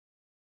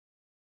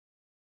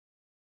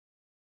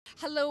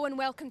Hello and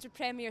welcome to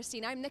Premiere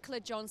Scene. I'm Nicola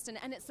Johnston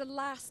and it's the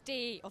last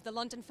day of the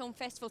London Film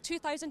Festival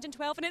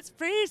 2012 and it's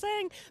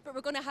freezing, but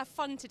we're going to have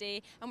fun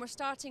today and we're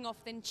starting off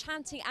with the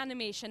enchanting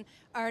animation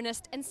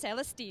Ernest and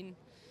Celestine.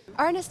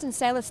 Ernest and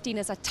Celestine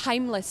is a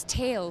timeless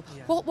tale.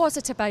 Yeah. What was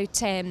it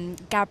about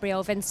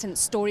Gabrielle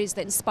Vincent's stories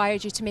that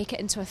inspired you to make it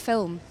into a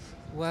film?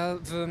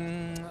 Well,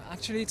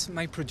 actually, it's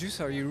my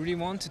producer. He really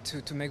wanted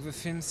to make the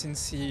film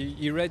since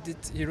he read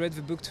it. He read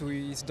the book to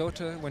his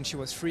daughter when she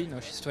was 3.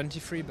 Now she's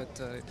 23,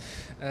 but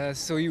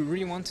so he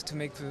really wanted to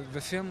make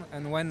the film.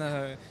 And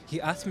when he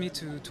asked me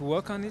to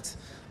work on it,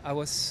 I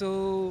was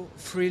so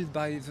thrilled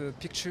by the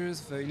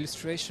pictures, the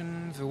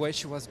illustration, the way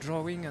she was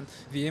drawing, and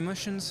the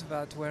emotions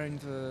that were in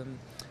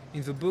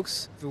the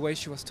books, the way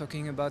she was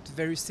talking about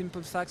very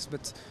simple facts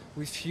but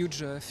with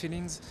huge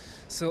feelings.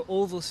 So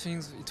all those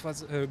things, it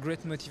was a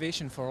great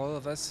motivation for all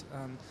of us.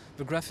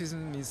 The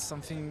graphism is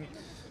something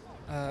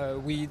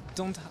we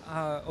don't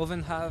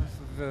often have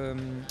the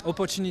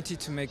opportunity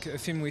to make a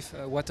film with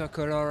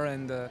watercolor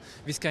and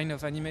this kind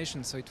of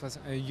animation, so it was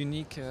a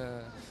unique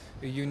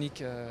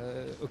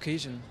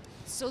occasion.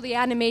 So the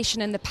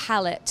animation and the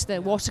palette,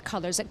 the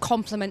watercolours, it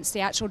complements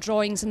the actual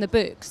drawings in the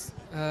books?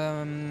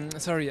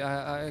 Sorry,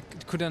 I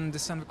couldn't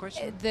understand the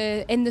question.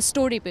 In the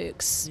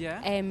storybooks,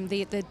 Yeah.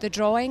 The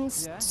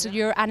drawings, Yeah, so yeah.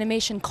 your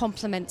animation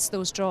complements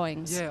those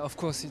drawings? Yeah, of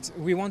course.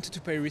 We wanted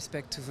to pay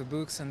respect to the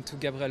books and to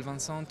Gabrielle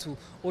Vincent, to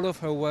all of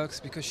her works,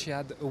 because she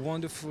had a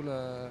wonderful...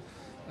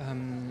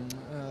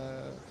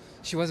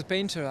 she was a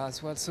painter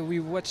as well, so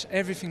we watched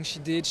everything she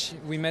did.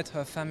 We met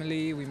her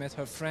family, we met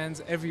her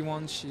friends,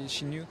 everyone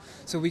she knew.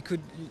 So we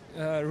could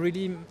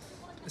really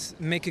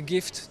make a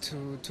gift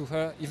to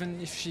her, even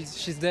if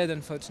she's dead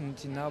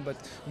unfortunately now, but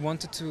we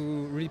wanted to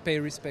really pay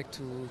respect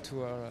to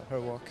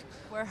her work.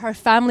 Were her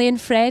family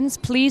and friends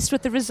pleased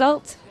with the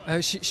result?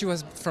 She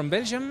was from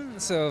Belgium,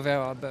 so they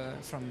are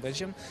from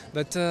Belgium.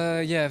 But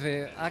yeah,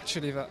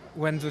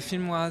 when the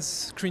film was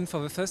screened for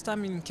the first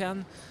time in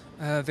Cannes,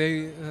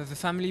 the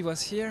family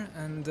was here,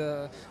 and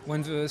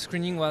when the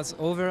screening was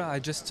over, I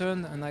just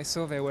turned and I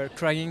saw they were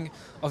crying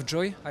of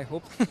joy, I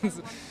hope.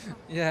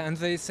 Yeah, and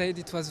they said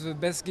it was the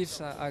best gift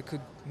I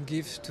could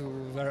give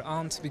to their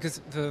aunt, because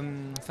the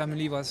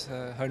family was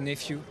her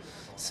nephew.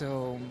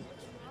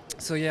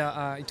 So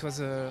yeah, it was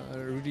a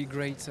really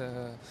great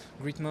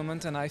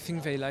moment, and I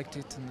think they liked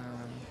it. And,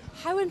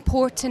 How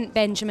important,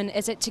 Benjamin,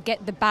 is it to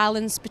get the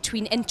balance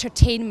between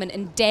entertainment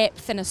and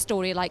depth in a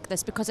story like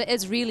this? Because it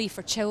is really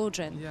for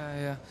children.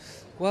 Yeah.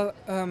 Well,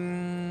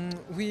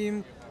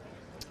 the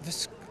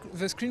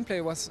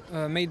screenplay was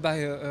made by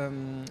a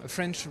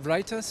French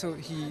writer, so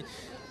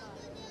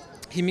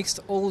he mixed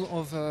all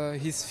of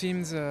his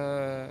films.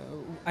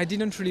 I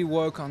didn't really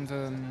work on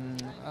the...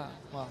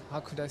 well, how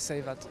could I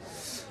say that?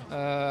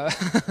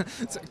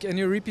 So can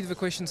you repeat the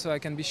question so I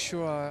can be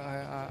sure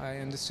I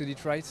understood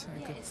it right?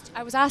 Yes.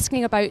 I was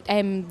asking about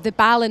the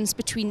balance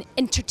between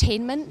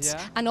entertainment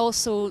Yeah. and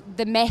also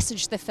the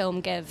message the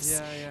film gives.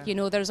 Yeah. You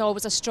know, there's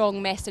always a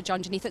strong message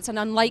underneath. It's an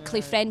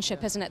unlikely friendship,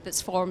 yeah. isn't it,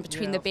 that's formed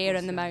between the of bear course,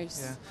 and the yeah.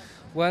 mouse? Yeah.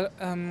 Well,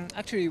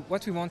 actually,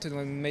 what we wanted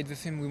when we made the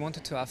film, we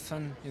wanted to have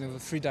fun. You know, the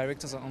 3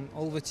 directors on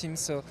all the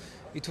teams, so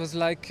it was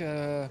like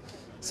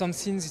some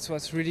scenes. It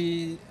was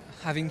really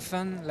having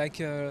fun. Like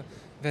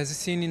there's a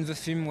scene in the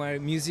film where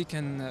music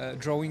and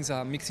drawings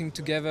are mixing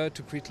together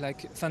to create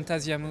like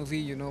Fantasia movie.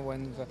 You know,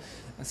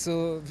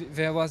 so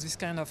there was this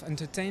kind of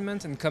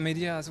entertainment and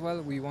comedy as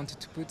well. We wanted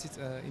to put it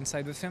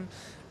inside the film,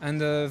 and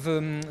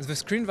the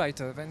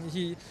screenwriter, then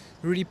he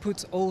really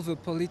put all the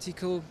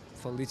political,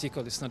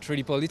 it's not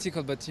really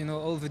political, but you know,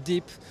 all the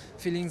deep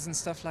feelings and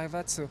stuff like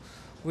that. So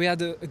we had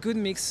a good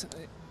mix.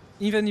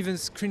 Even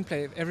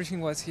screenplay,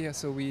 everything was here.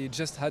 So we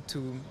just had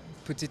to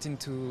put it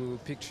into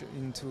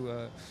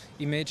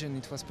image, and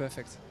it was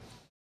perfect.